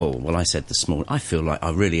Oh, well, I said this morning, I feel like I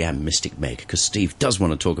really am Mystic Meg, because Steve does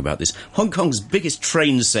want to talk about this. Hong Kong's biggest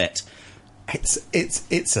train set.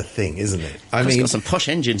 It's a thing, isn't it? It's got some posh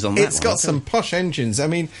engines on that. It's got some posh engines. I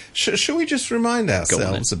mean, shall we just remind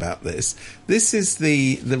ourselves about this? This is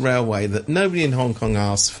the railway that nobody in Hong Kong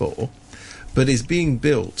asked for, but is being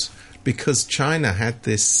built because China had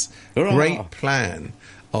this great plan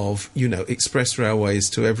of, express railways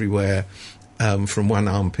to everywhere, from one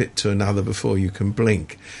armpit to another before you can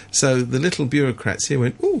blink. So the little bureaucrats here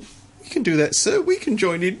went, "Oh, we can do that, sir. We can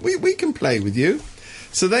join in. We can play with you."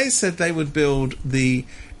 So they said they would build the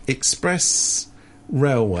express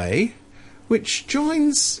railway, which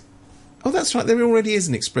joins... Oh, that's right, there already is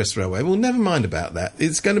an express railway. Well, never mind about that.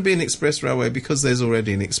 It's going to be an express railway because there's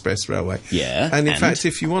already an express railway. Yeah. And in fact,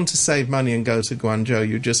 if you want to save money and go to Guangzhou,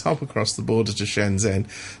 you just hop across the border to Shenzhen.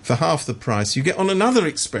 For half the price, you get on another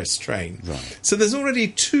express train. Right. So there's already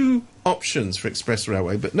two options for express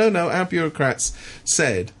railway. But no, our bureaucrats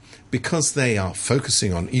said... because they are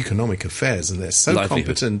focusing on economic affairs and they're so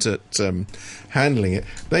competent at handling it,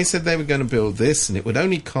 they said they were going to build this and it would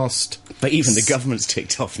only cost... But even the government's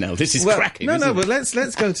ticked off now. This is cracking, No, isn't it? but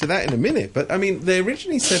let's go to that in a minute. But, I mean, they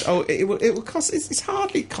originally said, it will cost... It's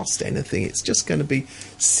hardly cost anything. It's just going to be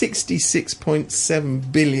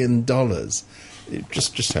 $66.7 billion.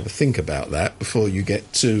 Just have a think about that before you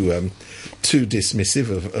get too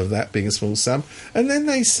dismissive of that being a small sum. And then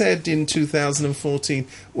they said in 2014,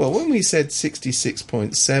 well, when we said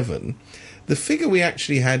 66.7, the figure we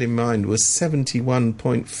actually had in mind was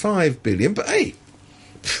 71.5 billion. But hey,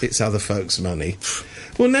 it's other folks' money.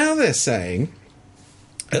 Well, now they're saying,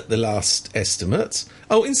 at the last estimate,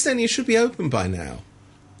 incidentally, it should be open by now.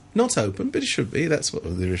 Not open, but it should be. That's what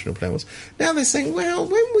the original plan was. Now they're saying, well,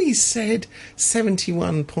 when we said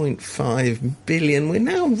 71.5 billion, we're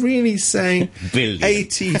now really saying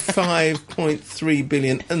 85.3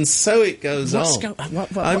 billion, and so it goes on.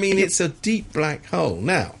 I mean, it's a deep black hole.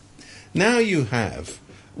 Now you have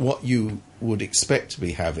what you would expect to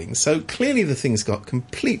be having. So clearly the thing's got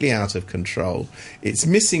completely out of control. It's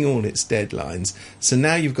missing all its deadlines. So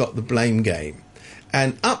now you've got the blame game.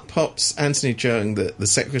 And up pops Anthony Cheung, the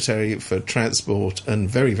Secretary for Transport and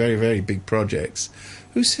very, very, very big projects,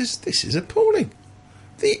 who says this is appalling.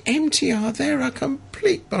 The MTR, they're a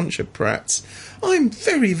complete bunch of prats. I'm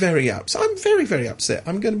very, very upset. I'm very, very upset.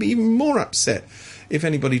 I'm going to be even more upset if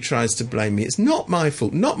anybody tries to blame me. It's not my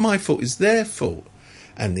fault. Not my fault. It's their fault.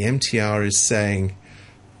 And the MTR is saying,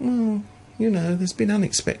 well... there's been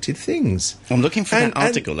unexpected things. I'm looking for that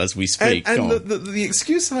article as we speak. And the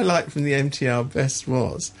excuse I liked from the MTR best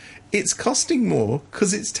was, it's costing more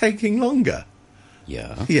because it's taking longer.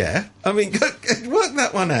 Yeah. Yeah. I mean, work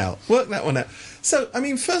that one out. So, I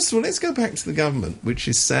mean, first of all, let's go back to the government, which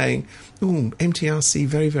is saying, MTRC,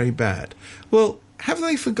 very, very bad. Well, have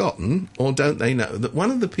they forgotten, or don't they know, that one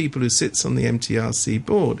of the people who sits on the MTRC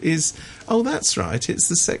board is, that's right, it's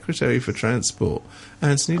the Secretary for Transport,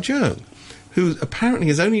 Anthony Cheung, who apparently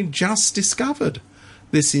has only just discovered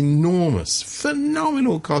this enormous,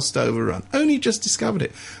 phenomenal cost overrun. Only just discovered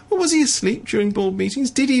it. Well, was he asleep during board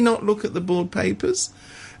meetings? Did he not look at the board papers?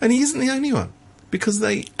 And he isn't the only one, because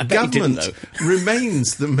the government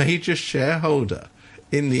remains the major shareholder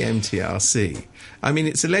in the MTRC. I mean,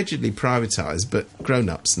 it's allegedly privatised, but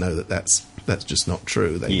grown-ups know that that's just not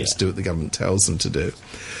true. They just do what the government tells them to do.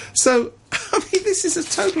 So, I mean, this is a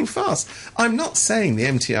total farce. I'm not saying the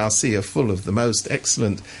MTRC are full of the most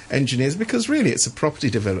excellent engineers, because really it's a property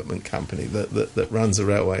development company that runs a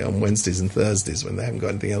railway on Wednesdays and Thursdays when they haven't got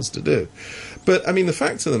anything else to do. But, I mean, the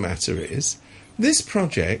fact of the matter is, this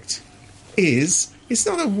project is... It's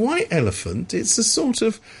not a white elephant, it's a sort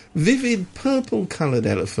of vivid purple-coloured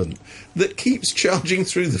elephant that keeps charging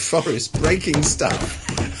through the forest, breaking stuff.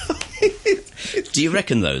 Do you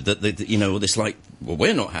reckon, though, that, this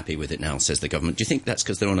we're not happy with it now, says the government. Do you think that's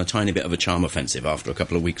because they're on a tiny bit of a charm offensive after a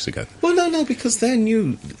couple of weeks ago? Well, no, because they're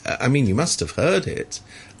new. I mean, you must have heard it.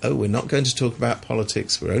 We're not going to talk about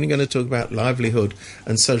politics, we're only going to talk about livelihood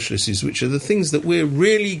and social issues, which are the things that we're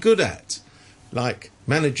really good at, like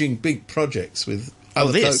managing big projects with...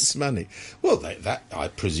 other folks' money. Well, that I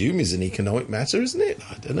presume is an economic matter, isn't it?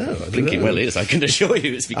 I don't know. I think it well is. I can assure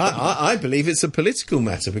you it's because... I believe it's a political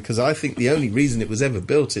matter, because I think the only reason it was ever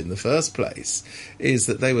built in the first place is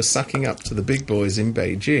that they were sucking up to the big boys in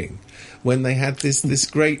Beijing when they had this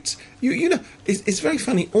great... It's very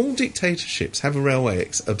funny. All dictatorships have a railway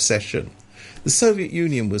obsession. The Soviet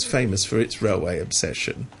Union was famous for its railway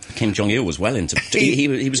obsession. Kim Jong-il was well into...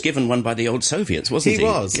 He was given one by the old Soviets, wasn't he?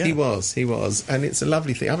 He was. And it's a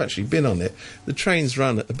lovely thing. I've actually been on it. The trains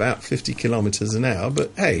run at about 50 kilometres an hour,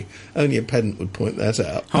 but hey, only a pedant would point that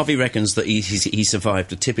out. Harvey reckons that he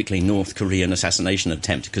survived a typically North Korean assassination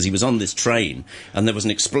attempt because he was on this train and there was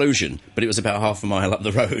an explosion, but it was about half a mile up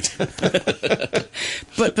the road.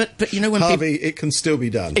 but you know, when Harvey, it can still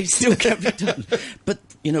be done. It still can be done. But,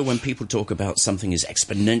 you know, when people talk about something is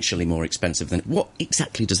exponentially more expensive than... What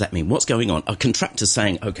exactly does that mean? What's going on? Are contractors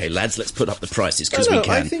saying, OK, lads, let's put up the prices because we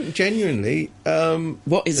can? I think genuinely...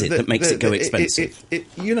 what is it that makes it go expensive?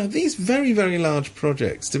 You know, these very, very large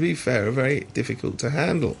projects, to be fair, are very difficult to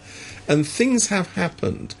handle. And things have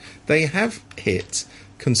happened. They have hit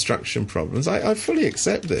construction problems. I fully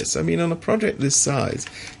accept this. I mean, on a project this size,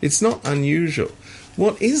 it's not unusual.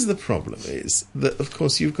 What is the problem is that, of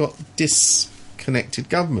course, you've got disconnected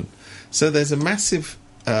government. So there's a massive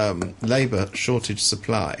labour shortage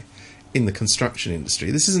supply in the construction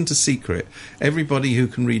industry. This isn't a secret. Everybody who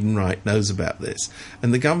can read and write knows about this.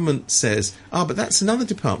 And the government says, but that's another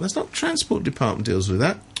department. That's not Transport Department deals with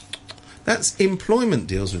that. That's employment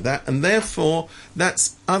deals with that. And therefore,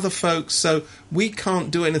 that's other folks. So we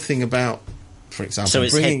can't do anything about, for example,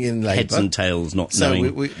 bringing in labour. Heads and tails not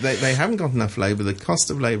knowing. So they haven't got enough labour. The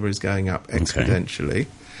cost of labour is going up exponentially. Okay.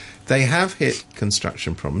 They have hit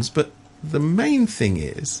construction problems. But the main thing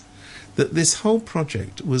is that this whole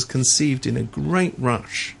project was conceived in a great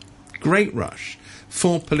rush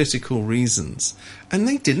for political reasons. And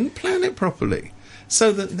they didn't plan it properly.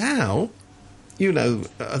 So that now, you know,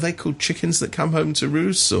 are they called chickens that come home to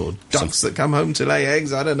roost or ducks that come home to lay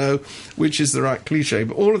eggs? I don't know which is the right cliche,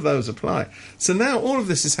 but all of those apply. So now all of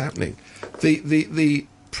this is happening. The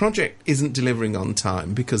project isn't delivering on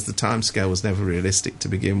time because the timescale was never realistic to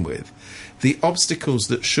begin with. The obstacles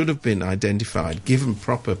that should have been identified, given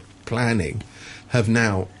proper planning, have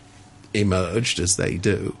now emerged as they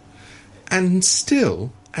do. And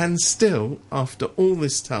still, after all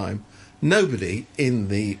this time, nobody in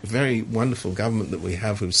the very wonderful government that we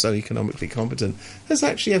have who's so economically competent has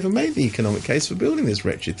actually ever made the economic case for building this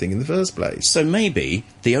wretched thing in the first place. So maybe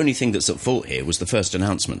the only thing that's at fault here was the first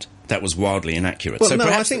announcement. That was wildly inaccurate. Well, so no,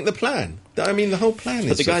 I think the plan. I mean, the whole plan is...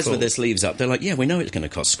 But the guys with their sleeves up, they're like, yeah, we know it's going to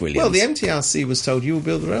cost squillions. Well, the MTRC was told, you will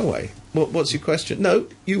build the railway. What's your question? No,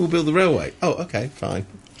 you will build the railway. Oh, OK, fine.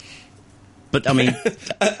 But, I mean,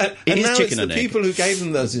 it is chicken and egg. The people who gave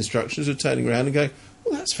them those instructions are turning around and going,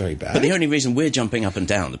 well, that's very bad. But the only reason we're jumping up and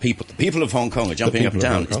down, the people of Hong Kong are jumping up and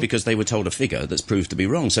down, is because they were told a figure that's proved to be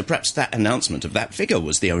wrong. So perhaps that announcement of that figure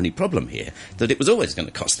was the only problem here, that it was always going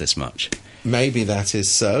to cost this much. Maybe that is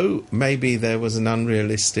so. Maybe there was an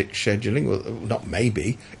unrealistic scheduling. Well, not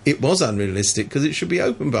maybe. It was unrealistic because it should be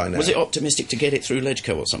open by now. Was it optimistic to get it through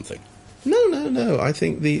LegCo or something? No. I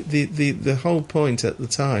think the whole point at the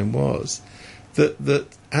time was that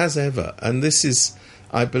as ever, and this is,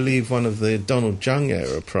 I believe, one of the Donald Tsang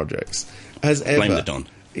era projects, as ever... Blame the Don.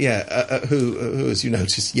 Yeah, who, as you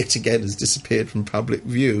notice, yet again has disappeared from public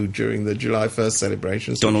view during the July 1st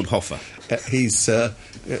celebrations. Donald Hoffer. He's...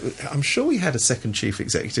 I'm sure we had a second chief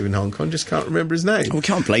executive in Hong Kong, just can't remember his name. We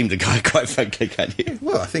can't blame the guy, quite frankly, can you?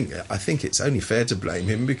 Well, I think it's only fair to blame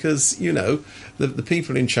him because, you know, the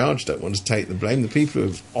people in charge don't want to take the blame. The people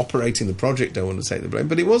who are operating the project don't want to take the blame.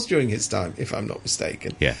 But it was during his time, if I'm not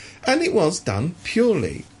mistaken. Yeah. And it was done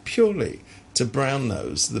purely to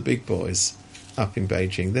brown-nose the big boys up in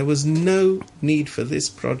Beijing. There was no need for this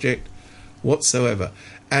project whatsoever.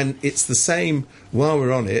 And it's the same while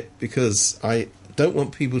we're on it, because I don't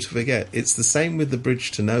want people to forget, it's the same with the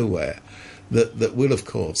Bridge to Nowhere. That will, of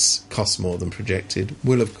course, cost more than projected,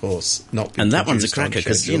 will, of course, not be. And that one's a cracker,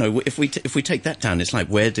 because, you know, if we take that down, it's like,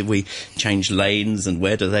 where do we change lanes and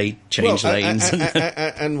where do they change lanes?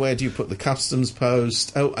 And where do you put the customs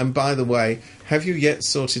post? Oh, and by the way, have you yet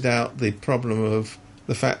sorted out the problem of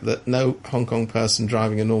the fact that no Hong Kong person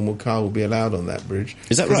driving a normal car will be allowed on that bridge?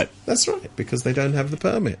 Is that right? That's right, because they don't have the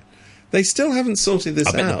permit. They still haven't sorted this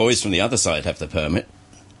out. I bet the boys from the other side have the permit.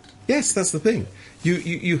 Yes, that's the thing.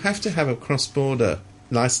 You have to have a cross-border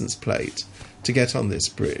licence plate to get on this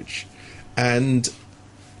bridge, and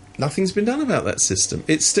nothing's been done about that system.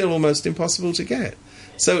 It's still almost impossible to get.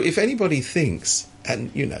 So if anybody thinks,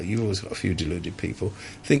 and you know, you've always got a few deluded people,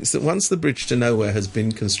 thinks that once the Bridge to Nowhere has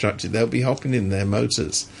been constructed, they'll be hopping in their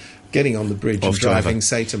motors, getting on the bridge and driving,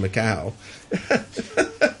 say, to Macau.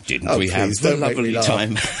 Didn't we have the lovely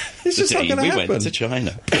time? It's just not going to happen. We went to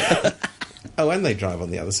China. Oh, and they drive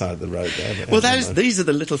on the other side of the road there. Well, these are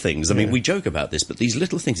the little things. I mean, we joke about this, but these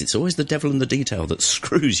little things, it's always the devil in the detail that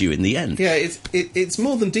screws you in the end. Yeah, it's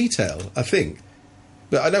more than detail, I think.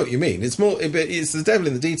 But I know what you mean. It's more. It's the devil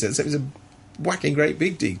in the detail. Except it's a whacking great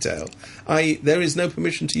big detail. There is no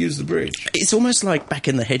permission to use the bridge. It's almost like back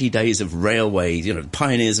in the heady days of railway,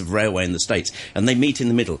 pioneers of railway in the States, and they meet in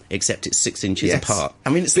the middle, except it's 6 inches apart. I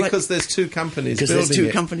mean, it's because there's two companies building it. Because there's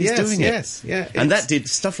two companies doing it. Yes, yeah. And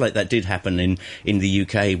stuff like that did happen in the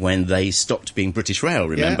UK when they stopped being British Rail,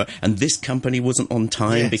 remember? Yeah. And this company wasn't on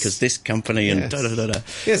time because this company and da-da-da-da.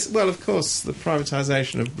 Yes, well, of course, the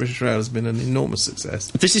privatisation of British Rail has been an enormous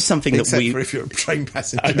success. This is something Except for if you're a train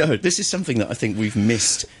passenger. I know. This is something that I think we've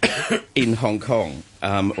missed in Hong Kong,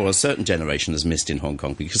 or a certain generation has missed in Hong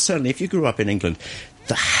Kong, because certainly if you grew up in England,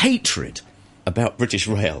 the hatred about British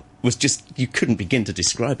Rail was just, you couldn't begin to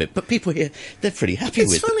describe it. But people here, they're pretty happy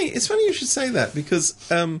with it. It's funny you should say that, because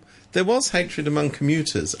there was hatred among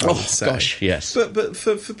commuters, I would say. Oh, gosh, yes. But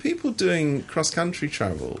for people doing cross-country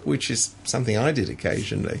travel, which is something I did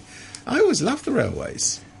occasionally, I always loved the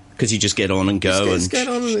railways. Because you just get on and go. Just get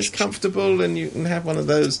on and it's comfortable, and you can have one of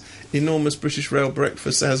those enormous British Rail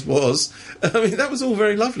breakfasts as was. I mean, that was all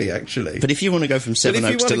very lovely, actually. But if you want to go from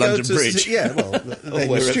Sevenoaks to London Bridge... Yeah, well,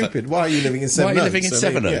 then you're stupid. Why are you living in Sevenoaks? Why are you living in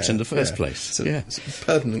Sevenoaks in the first place? It's a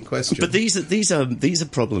pertinent question. But these are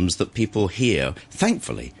problems that people here,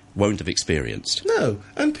 thankfully, won't have experienced. No,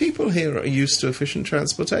 and people here are used to efficient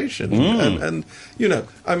transportation. And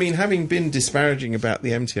I mean, having been disparaging about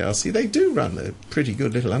the MTRC, they do run a pretty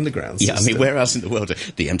good little underground system. Yeah, I mean, where else in the world?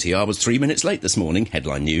 The MTR was 3 minutes late this morning,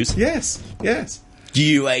 headline news. Yes.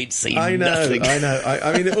 You ain't seen nothing. I know.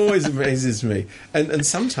 I mean, it always amazes me. And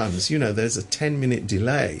sometimes, there's a 10-minute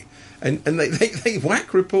delay. And they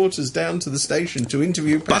whack reporters down to the station to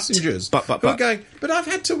interview passengers. But who are going, but I've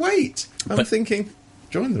had to wait. I'm thinking...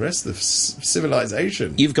 Join the rest of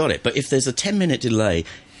civilization. You've got it. But if there's a 10-minute delay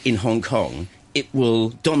in Hong Kong, it will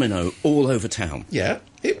domino all over town. Yeah,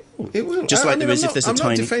 it will. Just like there is if there's a tiny... I'm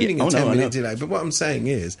not defending a 10-minute delay, but what I'm saying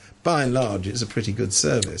is, by and large, it's a pretty good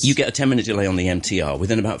service. You get a 10-minute delay on the MTR.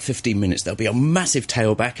 Within about 15 minutes, there'll be a massive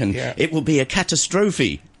tailback, and it will be a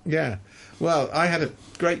catastrophe. Yeah. Well, I had a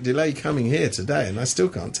great delay coming here today, and I still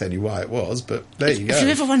can't tell you why it was, but there you go. Have you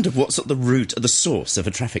ever wondered what's at the source of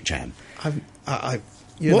a traffic jam?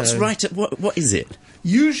 What's right at what is it?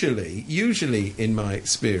 Usually, in my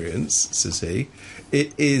experience, says he,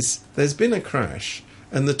 it is there's been a crash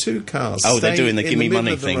and the two cars they're doing the gimme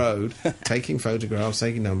money thing, road, taking photographs,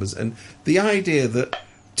 taking numbers, and the idea that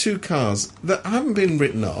two cars that haven't been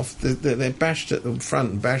written off, they're bashed at the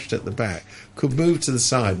front and bashed at the back, could move to the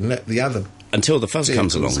side and let the other until the fuzz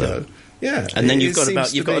comes along though. Yeah, and then you've got a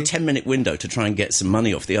 10-minute window to try and get some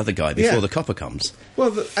money off the other guy before the copper comes.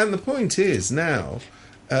 Well, and the point is now,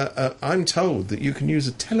 I'm told that you can use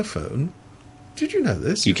a telephone. Did you know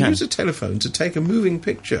this? You can use a telephone to take a moving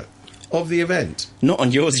picture of the event. Not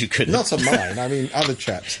on yours, you couldn't. Not on mine. I mean, other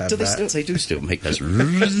chaps have that. They do still make those.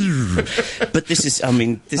 But this is, I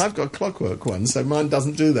mean... I've got a clockwork one, so mine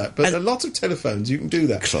doesn't do that. But a lot of telephones, you can do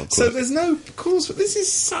that. Clockwork. So there's no cause for... This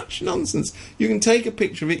is such nonsense. You can take a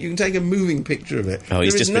picture of it, you can take a moving picture of it. Oh,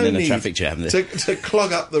 he's just been in a traffic jam. To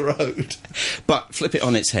clog up the road. But flip it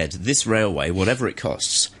on its head. This railway, whatever it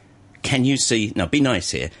costs, can you see... Now, be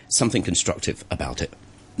nice here. Something constructive about it.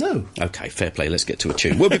 No. OK, fair play. Let's get to a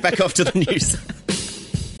tune. We'll be back after the news.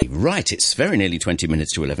 Right, it's very nearly 20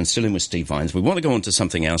 minutes to 11, still in with Steve Vines. We want to go on to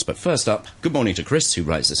something else, but first up, good morning to Chris, who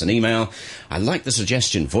writes us an email. I like the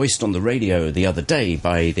suggestion voiced on the radio the other day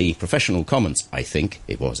by the Professional Commons, I think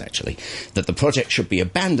it was actually, that the project should be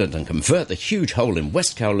abandoned and convert the huge hole in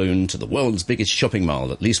West Kowloon to the world's biggest shopping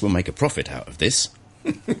mall. At least we'll make a profit out of this.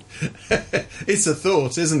 It's a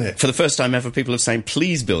thought, isn't it? For the first time ever, people are saying,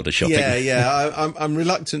 please build a shopping mall. Yeah. I'm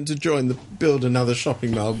reluctant to join the build another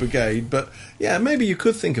shopping mall brigade, but yeah, maybe you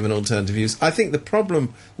could think of an alternative use. I think the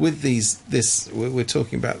problem with we're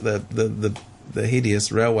talking about the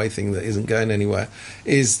hideous railway thing that isn't going anywhere,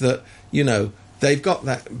 is that, they've got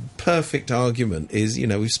that perfect argument is,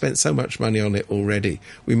 we've spent so much money on it already,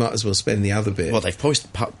 we might as well spend the other bit. Well, they've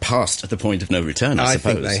passed the point of no return, I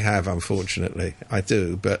suppose. I think they have, unfortunately. I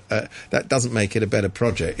do. But that doesn't make it a better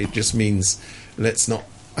project. It just means let's not...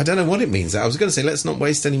 I don't know what it means. I was going to say let's not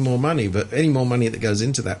waste any more money, but any more money that goes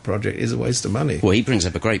into that project is a waste of money. Well, he brings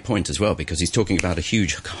up a great point as well, because he's talking about a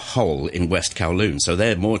huge hole in West Kowloon. So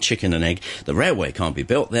they're more chicken and egg. The railway can't be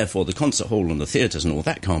built, therefore the concert hall and the theatres and all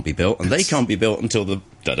that can't be built, and they can't be built until the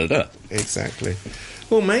da-da-da. Exactly.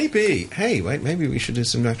 Well, maybe we should do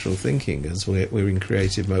some natural thinking as we're in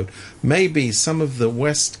creative mode. Maybe some of the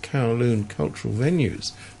West Kowloon cultural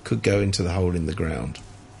venues could go into the hole in the ground.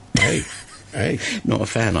 Hey. Not a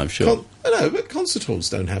fan, I'm sure. No, but concert halls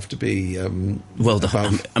don't have to be...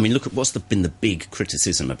 look at what's been the big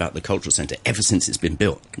criticism about the cultural centre ever since it's been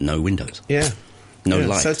built. No windows. Yeah. No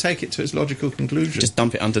light. So take it to its logical conclusion. Just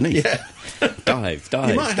dump it underneath. Yeah. dive.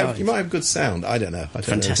 You might have good sound. I don't know. I don't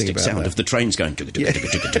know anything Fantastic about sound that. of the trains going.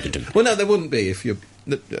 Well, no, there wouldn't be if you.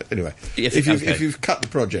 Anyway, if okay. you've cut the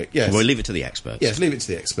project, yes. We'll leave it to the experts. Yes, leave it to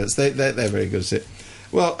the experts. They're very good at it.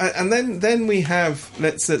 Well, and then we have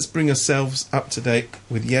let's bring ourselves up to date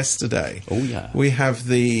with yesterday. Oh yeah. We have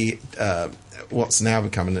the what's now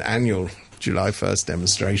become an annual July 1st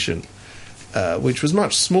demonstration, which was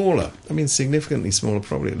much smaller. I mean, significantly smaller,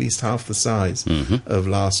 probably at least half the size of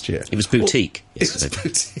last year. It was boutique. It was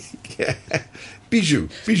boutique. Yeah. Bijou.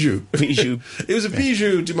 It was a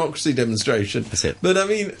bijou democracy demonstration. That's it. But I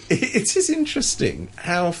mean, it is interesting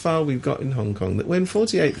how far we've got in Hong Kong that when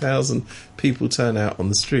 48,000 people turn out on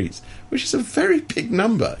the streets, which is a very big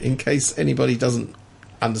number in case anybody doesn't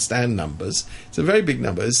understand numbers, it's a very big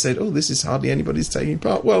number, has said, oh, this is hardly anybody's taking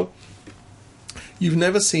part. Well, you've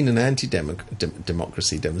never seen an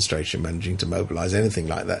anti-democracy demonstration managing to mobilise anything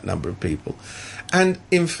like that number of people. And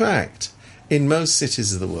in fact, in most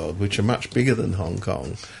cities of the world, which are much bigger than Hong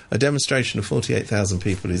Kong, a demonstration of 48,000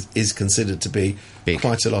 people is considered to be big.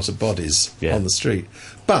 Quite a lot of bodies Yeah. on the street.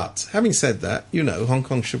 But, having said that, Hong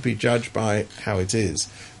Kong should be judged by how it is.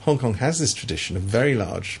 Hong Kong has this tradition of very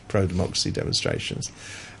large pro-democracy demonstrations.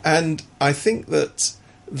 And I think that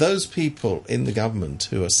those people in the government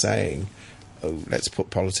who are saying, oh, let's put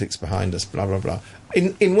politics behind us, blah, blah, blah,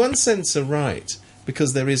 in one sense are right,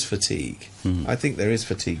 because there is fatigue. I think there is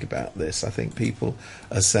fatigue about this. I think people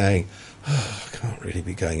are saying, oh, I can't really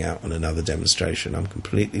be going out on another demonstration. I'm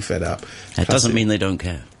completely fed up. It doesn't mean they don't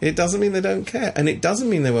care. It doesn't mean they don't care. And it doesn't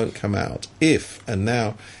mean they won't come out if, and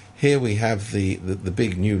now here we have the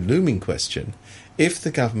big new looming question, if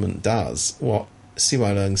the government does what CY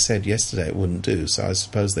Leung said yesterday it wouldn't do, so I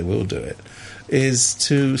suppose they will do it, is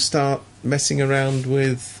to start messing around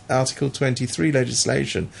with Article 23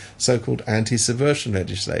 legislation, so-called anti-subversion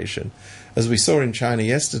legislation. As we saw in China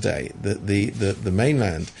yesterday, the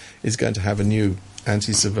mainland is going to have a new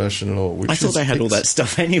anti-subversion law. Which I thought they had all that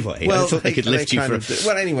stuff anyway. Well, I thought they could lift you for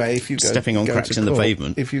well, anyway, if you go stepping on go cracks to in the court,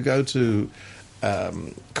 pavement. If you go to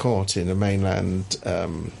court in a mainland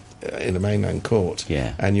court,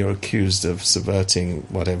 Yeah. and you're accused of subverting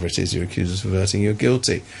whatever it is you're accused of subverting, you're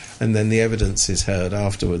guilty, and then the evidence is heard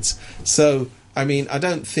afterwards. So, I mean, I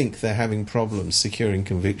don't think they're having problems securing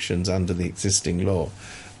convictions under the existing law,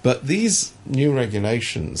 but these new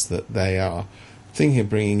regulations that they are thinking of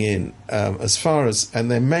bringing in, and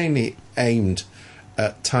they're mainly aimed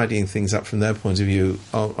at tidying things up from their point of view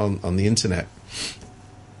on the internet,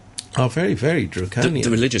 are very, very draconian. The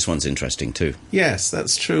religious one's interesting too. Yes,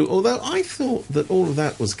 that's true. Although I thought that all of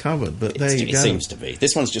that was covered, but there you go. It seems to be.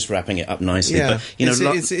 This one's just wrapping it up nicely. Yeah, But,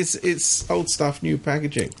 it's old stuff, new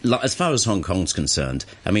packaging. as far as Hong Kong's concerned,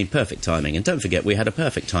 I mean, perfect timing. And don't forget, we had a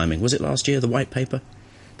perfect timing. Was it last year, the white paper?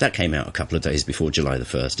 That came out a couple of days before July the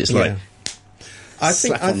 1st. It's like... I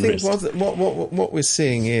think what we're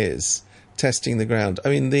seeing is testing the ground. I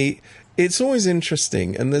mean, it's always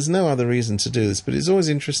interesting, and there's no other reason to do this, but it's always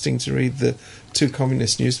interesting to read the two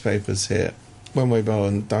communist newspapers here, Wen Weibo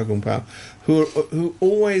and Da Gong Pao, who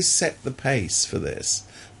always set the pace for this.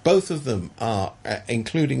 Both of them are,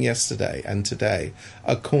 including yesterday and today,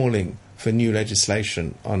 are calling for new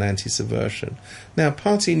legislation on anti-subversion. Now,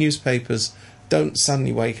 party newspapers don't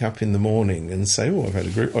suddenly wake up in the morning and say, oh, I've had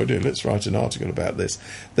a great idea, let's write an article about this.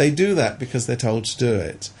 They do that because they're told to do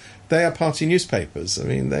it. They are party newspapers. I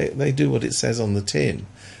mean, they do what it says on the tin.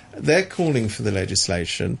 They're calling for the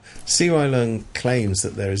legislation. CY Leung claims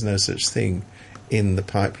that there is no such thing in the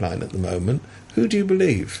pipeline at the moment. Who do you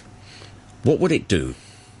believe? What would it do?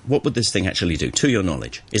 What would this thing actually do, to your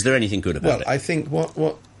knowledge? Is there anything good about it? Well, I think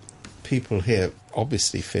what people here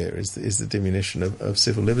obviously fear is the diminution of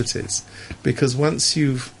civil liberties. Because once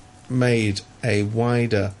you've made a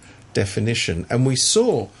wider definition, and we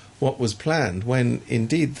saw what was planned when,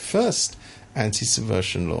 indeed, the first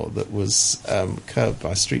anti-subversion law that was curbed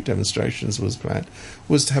by street demonstrations was planned,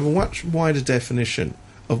 was to have a much wider definition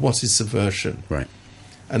of what is subversion. Right.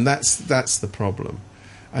 And that's the problem.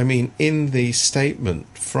 I mean, in the statement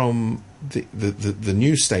from the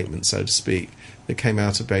new statement, so to speak, that came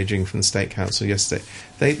out of Beijing from the State Council yesterday,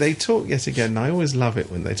 they talk yet again, and I always love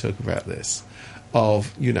it when they talk about this,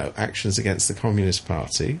 of, actions against the Communist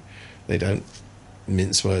Party. They don't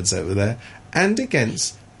mince words over there, and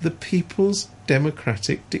against the People's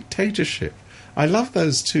Democratic Dictatorship. I love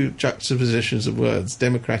those two juxtapositions of words,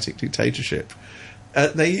 democratic dictatorship.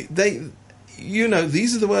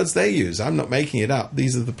 these are the words they use. I'm not making it up.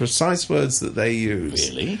 These are the precise words that they use.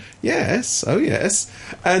 Really? Yes. Oh, yes.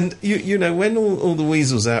 And, when all the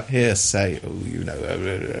weasels out here say,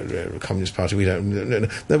 Communist Party, we don't...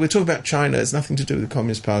 No, we're talking about China. It's nothing to do with the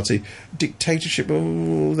Communist Party. Dictatorship,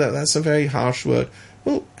 that's a very harsh word.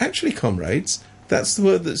 Well, actually, comrades... That's the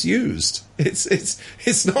word that's used.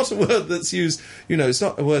 It's not a word that's used. It's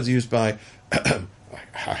not a word used by.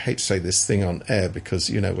 I hate to say this thing on air because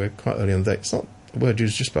we're quite early on the day. It's not a word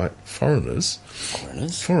used just by foreigners.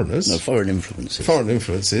 Foreigners. No, foreign influences. Foreign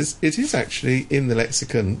influences. It is actually in the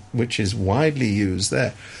lexicon, which is widely used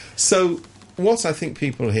there. So what I think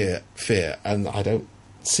people here fear, and I don't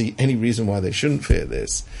see any reason why they shouldn't fear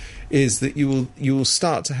this, is that you will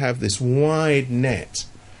start to have this wide net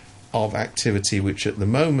of activity which at the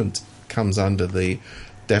moment comes under the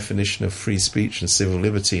definition of free speech and civil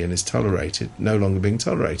liberty and is no longer being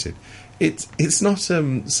tolerated. It's not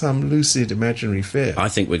some lucid imaginary fear. I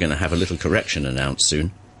think we're going to have a little correction announced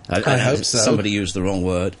soon. I hope so. Somebody used the wrong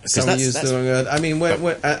word. Somebody used the wrong word. I mean,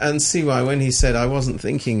 and see why when he said I wasn't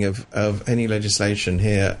thinking of any legislation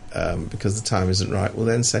here because the time isn't right, we'll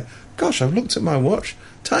then say, gosh, I've looked at my watch.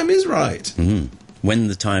 Time is right. Mm-hmm. When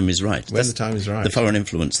the time is right. When the time is right. The foreign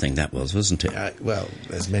influence thing, that wasn't it? Well,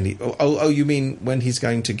 there's many... Oh, you mean when he's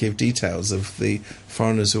going to give details of the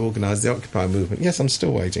foreigners who organised the Occupy movement? Yes, I'm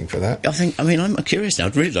still waiting for that. I'm curious now.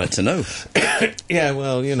 I'd really like to know. Yeah,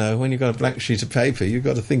 well, when you've got a blank sheet of paper, you've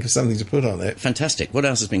got to think of something to put on it. Fantastic. What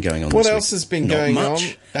else has been going on What this else week? has been Not going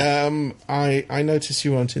much. on? I noticed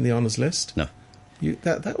you weren't in the honours list. No.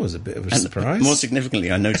 That was a bit of a surprise. More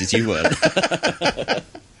significantly, I noticed you weren't.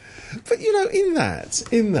 But in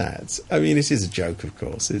that, I mean, it is a joke, of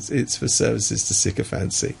course. It's for services to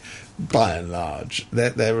sycophancy, by and large.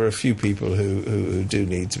 There are a few people who do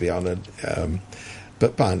need to be honoured,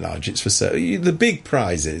 but by and large, it's for the big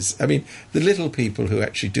prizes. I mean, the little people who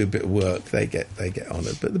actually do a bit of work, they get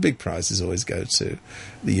honoured, but the big prizes always go to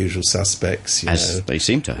the usual suspects. As they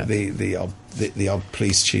seem to have. The odd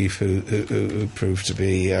police chief who proved to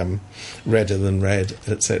be redder than red,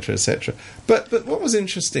 etc., etc. But what was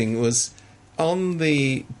interesting was on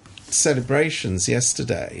the celebrations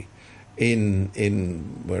yesterday in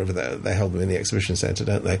wherever they held them in the exhibition centre,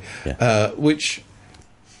 don't they? Yeah. Which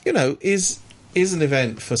is an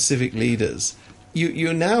event for civic leaders.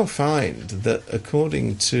 You now find that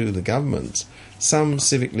according to the government, some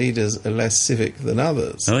civic leaders are less civic than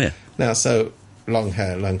others. Oh yeah. Now, so long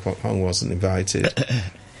hair Leung Kwok Hong wasn't invited.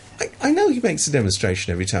 I know he makes a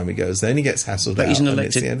demonstration every time he goes there, and he gets hassled But out. he's an and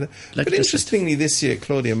it's elected the end but interestingly, this year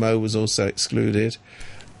Claudia Mo was also excluded,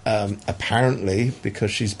 apparently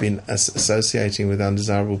because she's been associating with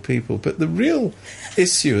undesirable people. But the real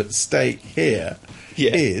issue at stake here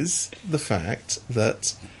is the fact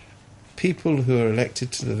that people who are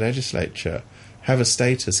elected to the legislature have a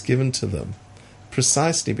status given to them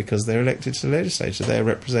precisely because they're elected to the legislature. They're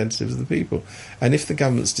representatives of the people. And if the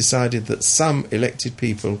government's decided that some elected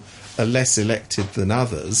people are less elected than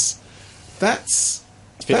others, that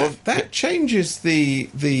changes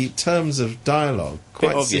the terms of dialogue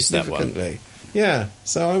quite significantly. Yeah.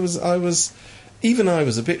 So I was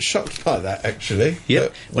a bit shocked by that, actually. Yeah.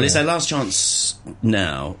 Well, it's our last chance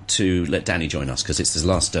now to let Danny join us because it's his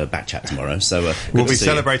last back chat tomorrow. So we'll be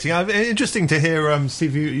celebrating. Interesting to hear,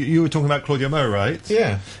 Steve. You were talking about Claudia Mo, right?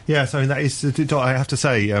 Yeah. Yeah. So that is. I have to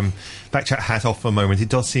say, back chat hat off for a moment. It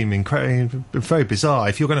does seem very bizarre.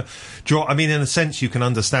 If you're going to draw, I mean, in a sense, you can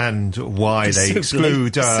understand why they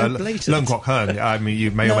exclude Leung Kwok Hong. I mean, you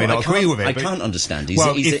may or may not agree with it. I can't understand.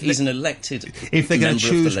 He's an elected. If they're going to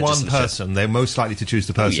choose the one person, they're most likely to choose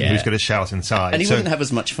the person who's going to shout inside. And he wouldn't have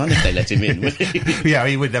as much fun if they let him in, would he? Yeah,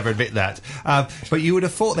 he would never admit that. But you would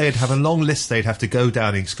have thought they'd have a long list they'd have to go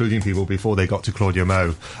down excluding people before they got to Claudia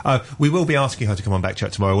Mo. We will be asking her to come on Back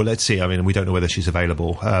Chat tomorrow. Well, let's see. I mean, we don't know whether she's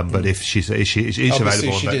available, but if she's available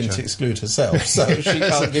on she Back didn't Chat. Exclude herself, so she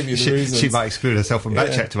can't give you the reasons. She might exclude herself from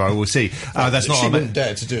Back Chat tomorrow. We'll see. She wouldn't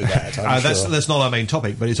dare to do that. That's not our main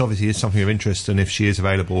topic, but it's obviously something of interest, and if she is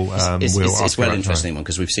available, we'll ask it's her. Well, interesting one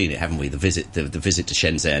because we've seen it, haven't we? The visit to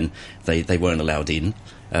Shenzhen, they weren't allowed in.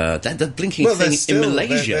 The blinking thing in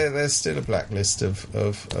Malaysia. There's still a blacklist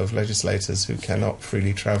of legislators who cannot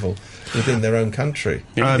freely travel within their own country.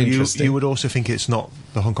 You would also think it's not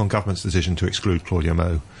the Hong Kong government's decision to exclude Claudia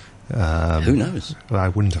Mo. Who knows? I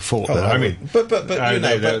wouldn't have thought that. I mean, but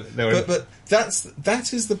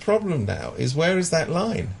that is the problem now. Is where is that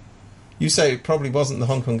line? You say it probably wasn't the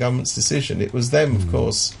Hong Kong government's decision. It was them, of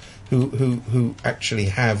course, who actually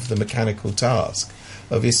have the mechanical task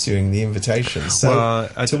of issuing the invitations. So,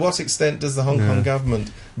 to what extent does the Hong Kong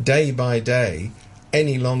government, day by day,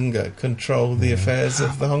 any longer control the affairs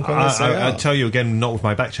of the Hong Kong SAR. I'll tell you again, not with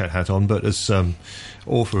my Backchat hat on, but as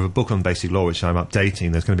author of a book on basic law, which I'm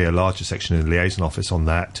updating, there's going to be a larger section in the liaison office on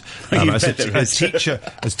that. As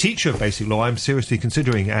teacher of basic law, I'm seriously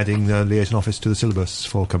considering adding the liaison office to the syllabus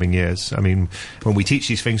for coming years. I mean, when we teach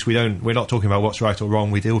these things, we're not talking about what's right or wrong.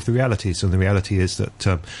 We deal with the realities, and the reality is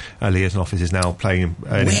that a liaison office is now playing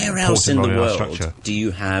an Where else in the world structure. Do you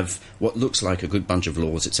have what looks like a good bunch of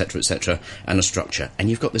laws, etc., and a structure, and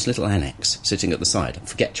you've got this little annex sitting at the side?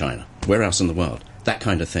 Forget China. Where else in the world? That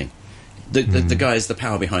kind of thing. The guy is the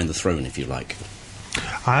power behind the throne, if you like.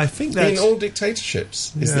 I think that's... In all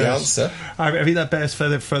dictatorships is the answer. I think that bears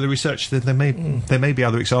further research. There may be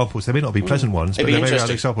other examples. There may not be pleasant ones, but there may be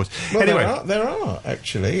other examples. Well, anyway, there are,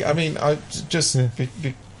 actually. I mean,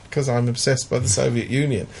 because I'm obsessed by the Soviet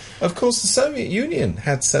Union. Of course, the Soviet Union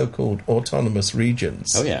had so-called autonomous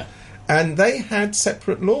regions. Oh, yeah. And they had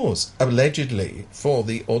separate laws, allegedly, for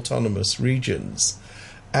the autonomous regions.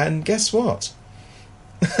 And guess what?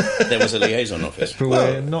 There was a liaison office. But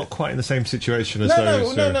we're not quite in the same situation as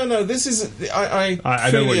those. No. This is... I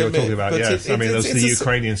know what you're admit, talking about, yes. There's the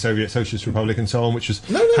Ukrainian Soviet Socialist Republic and so on, which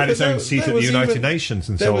had its own seat at the United Nations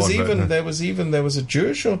and so on. There was a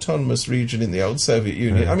Jewish autonomous region in the old Soviet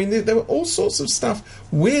Union. Yeah. I mean, there were all sorts of stuff,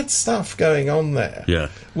 weird stuff going on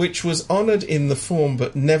there, which was honoured in the form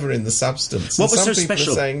but never in the substance. What was so special? Some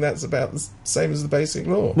people are saying that's about the same as the basic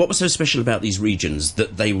law. What was so special about these regions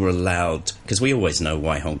that they were allowed... Because we always know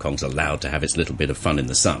why Hong Kong's allowed to have its little bit of fun in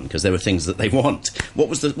the sun, because there were things that they want. What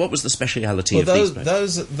was the speciality of these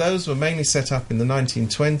places? Those were mainly set up in the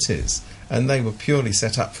 1920s, and they were purely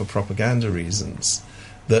set up for propaganda reasons.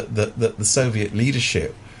 That the Soviet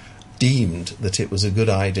leadership deemed that it was a good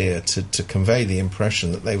idea to convey the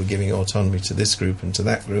impression that they were giving autonomy to this group and to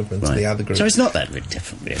that group and to the other group. So it's not that really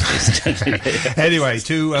different, really. Anyway,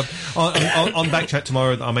 on Backchat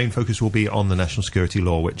tomorrow, our main focus will be on the national security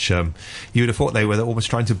law, which you would have thought they were almost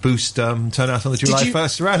trying to boost turnout on the July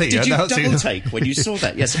 1st rally. Did you double take when you saw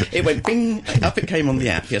that? Yes, it went bing, up it came on the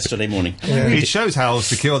app yesterday morning. Yeah. It shows how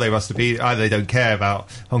secure they must have been. Either they don't care about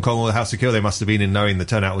Hong Kong or how secure they must have been in knowing the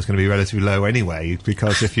turnout was going to be relatively low anyway,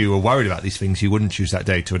 because if you were worried about these things, you wouldn't choose that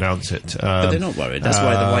day to announce it. But they're not worried. That's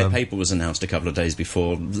why the white paper was announced a couple of days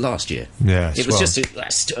before last year. Yes, it was just to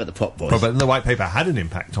stir the pot, boys. But the white paper had an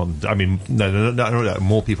impact on... I mean, no,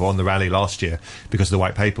 more people on the rally last year because of the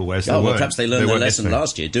white paper, whereas perhaps they learned their lesson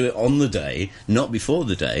last year. Do it on the day, not before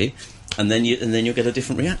the day, and then you'll get a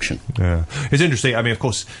different reaction. Yeah, it's interesting. I mean, of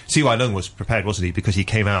course, CY Leung was prepared, wasn't he? Because he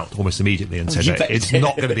came out almost immediately and said that it's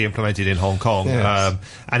not going to be implemented in Hong Kong, yes.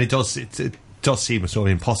 And it does seem sort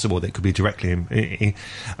of impossible that it could be directly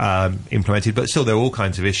implemented, but still there are all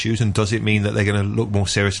kinds of issues. And does it mean that they're going to look more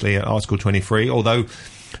seriously at Article 23? Although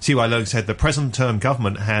CY Leung said the present term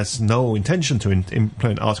government has no intention to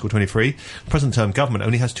implement Article 23. The present term government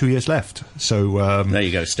only has 2 years left. So there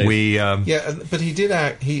you go, Steve. But he did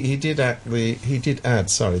add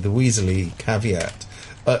the Weasley caveat.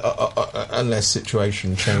 Unless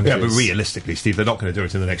situation changes. Yeah, but realistically, Steve, they're not going to do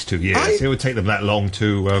it in the next 2 years. It would take them that long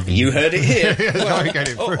to... You heard it here.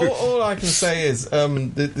 All I can say is,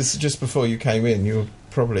 this is just before you came in, you were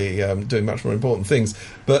probably doing much more important things,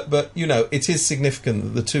 but it is significant that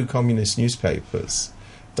the two communist newspapers,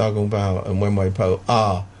 Da Gong Bao and Wen Wei Po,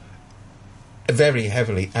 are very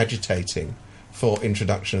heavily agitating for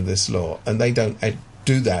introduction of this law, and they don't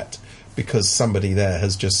do that because somebody there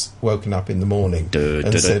has just woken up in the morning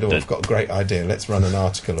and said, I've got a great idea, let's run an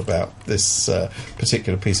article about this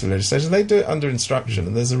particular piece of legislation. They do it under instruction,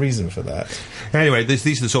 and there's a reason for that. Anyway,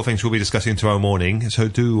 these are the sort of things we'll be discussing tomorrow morning, so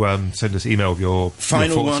do send us email with your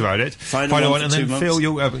thoughts about it. Final one, and then Phil,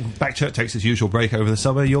 Backchat takes its usual break over the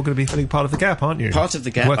summer. You're going to be filling part of the gap, aren't you? Part of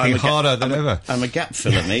the gap. Working harder than ever. I'm a gap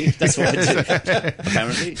filler, me. That's what I do,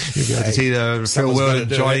 apparently. You'll be able to see Phil Word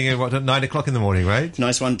joining at 9 o'clock in the morning, right?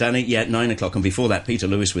 Nice one, Danny. Yeah, 9 o'clock, and before that, Peter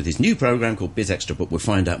Lewis with his new programme called Biz Extra Book. We'll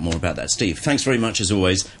find out more about that. Steve, thanks very much as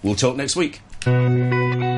always. We'll talk next week.